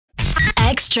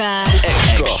Extra.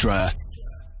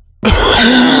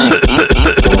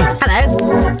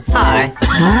 Hello. Hi.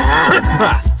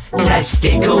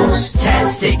 Testicles.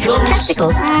 Testicles.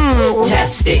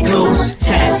 Testicles.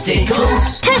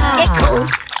 Testicles.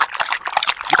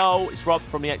 Yo, it's Rob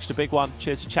from the Extra Big One.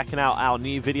 Cheers for checking out our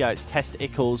new video. It's Test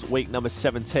Ickles week number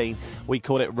 17. We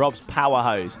call it Rob's Power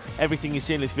Hose. Everything you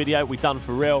see in this video, we've done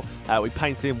for real. We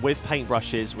painted him with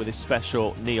paintbrushes with this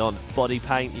special neon body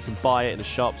paint. You can buy it in the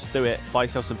shops, do it, buy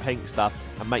yourself some pink stuff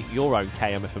and make your own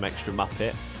kmfm Extra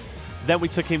Muppet. Then we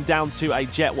took him down to a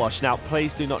jet wash. Now,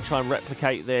 please do not try and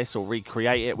replicate this or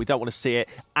recreate it. We don't want to see it.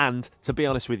 And to be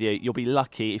honest with you, you'll be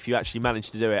lucky if you actually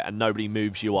manage to do it and nobody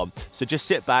moves you on. So just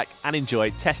sit back and enjoy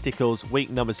Testicles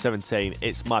week number 17.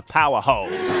 It's my power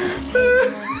hose.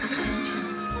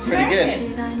 It's pretty good.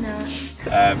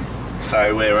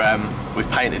 So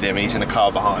we've painted him. He's in the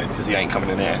car behind because he ain't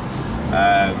coming in here.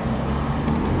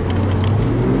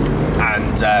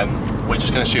 We're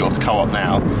just going to shoot off to Co-op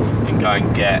now and go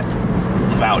and get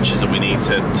the vouchers that we need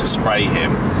to spray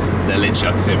him. They're literally,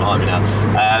 I can see him behind me now.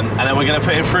 And then we're going to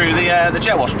put him through the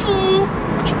jet wash, which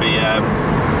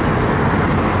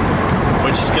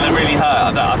is going to really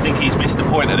hurt. I think he's missed the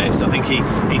point of this. I think he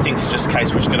thinks it's just a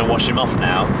case we're just going to wash him off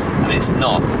now, and it's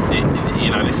not.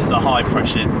 This is a high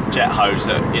pressure jet hose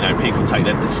that people take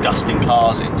their disgusting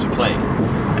cars in to clean,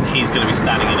 and he's going to be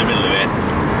standing in the middle of it,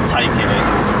 taking it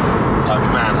like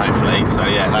a man, hopefully. So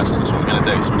yeah, that's what we're going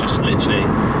to do. So we're just literally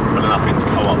pulling up into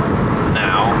Co-op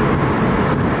now.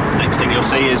 Next thing you'll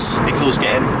see is Ickles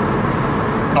getting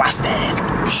blasted.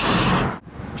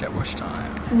 Jet wash time.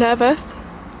 Nervous?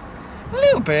 A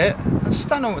little bit. I just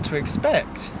don't know what to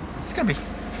expect. It's going to be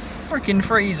freaking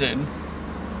freezing.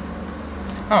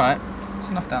 Alright, it's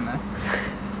enough down there.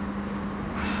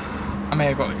 I may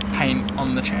have got paint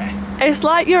on the chair. It's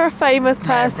like you're a famous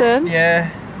person. Yeah.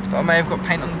 But I may have got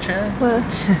paint on the chair. Well.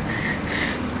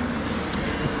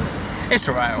 It's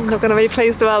alright. I'm not going to be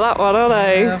pleased about that one, are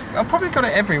they? I've probably got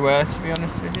it everywhere, to be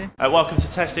honest with you. Welcome to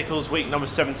Testicles week number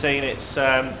 17. It's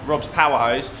Rob's power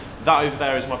hose. That over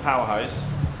there is my power hose.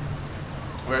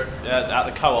 We're at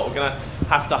the Co-op. We're going to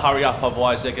have to hurry up,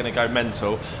 otherwise they're going to go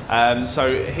mental.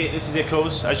 So here, this is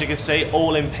Ickles, as you can see,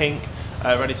 all in pink,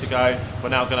 ready to go. We're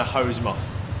now going to hose him off.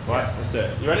 Right, let's do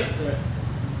it. You ready? Yeah.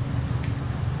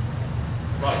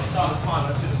 Right, we'll start the timer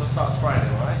as soon as I start spraying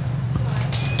it, alright?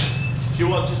 Do you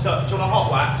want a hot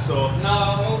wax or? No,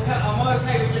 I'm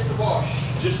okay with just the wash.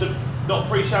 Just a not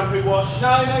pre-shampoo wash?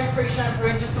 No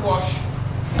pre-shampoo, just the wash.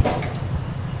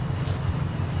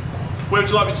 Where would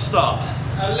you like me to start?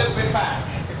 A little bit back,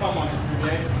 if I'm honest with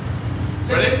you.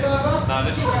 Ready? Bit further? No,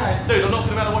 this dude, I'm not going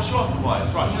to be able to wash you off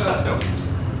otherwise. Right, just stand still.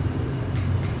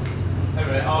 Wait a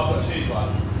minute, I've got to choose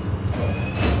one.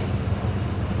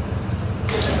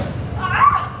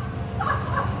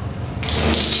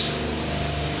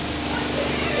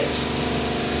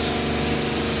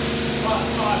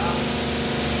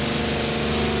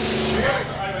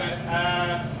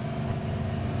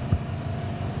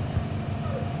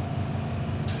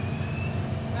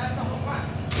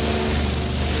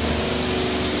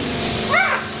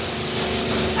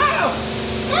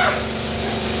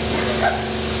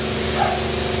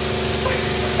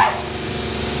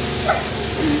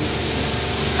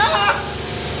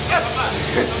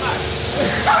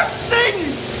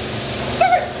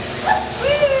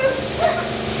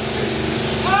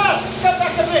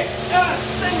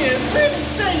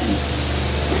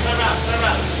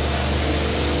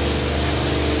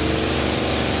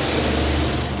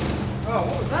 Oh,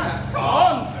 what was that? Come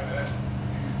on!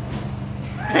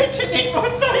 It didn't even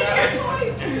take it!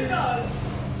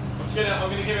 I'm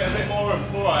going to give it a bit more room,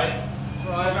 alright? It's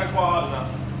not going quite hard enough.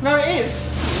 No, it is!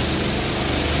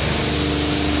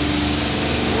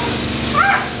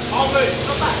 I'll move,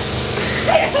 come back!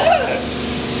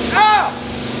 Ah!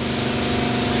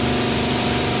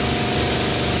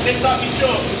 Lift up your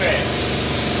jaws a bit.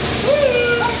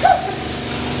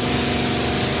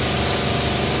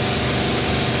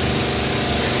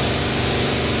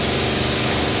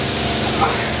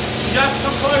 You have to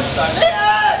come close though.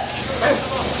 Yes!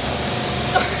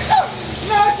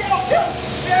 No, get off!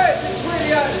 Yeah, it's really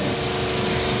hurting.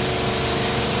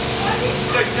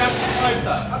 Look, you have to come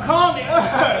closer. I can't, it You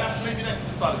hurts! have to move your neck to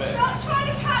the side a bit. Not trying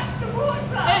to catch the water.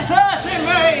 It's hurting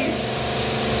me!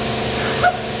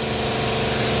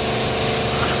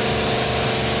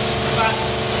 Come back.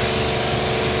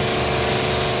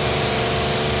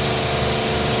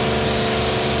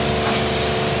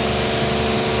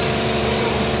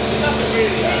 It doesn't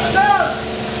really hurt. It does!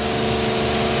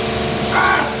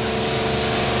 Ah!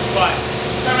 Right,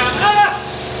 turn around. Ah!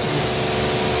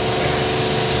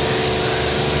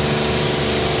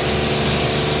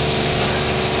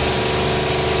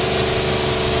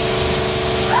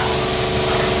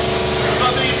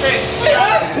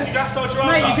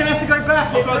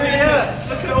 Oh God, really hurts.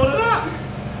 look at all of that.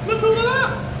 Look at all of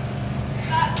that.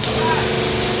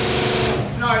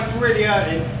 No, it's really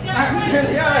hurting. That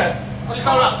really hurts. Just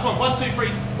hold up. Come on. 1, 2, 3.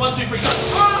 1, 2, 3. Go.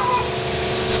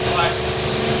 Right.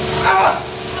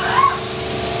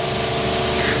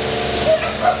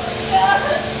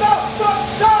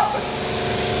 Stop!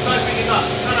 Don't bring it up.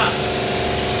 No.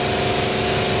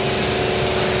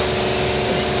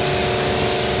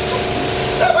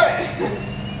 Stop it!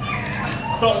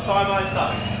 Stop the timer.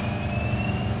 Stop.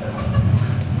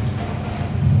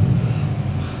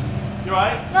 You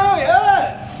alright? No, it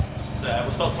hurts! Yeah,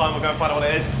 we'll stop time. We'll go and find out what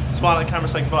it is. Smile at the camera.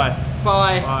 Say goodbye.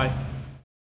 Bye. Bye.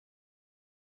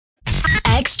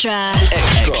 Extra.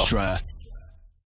 Extra.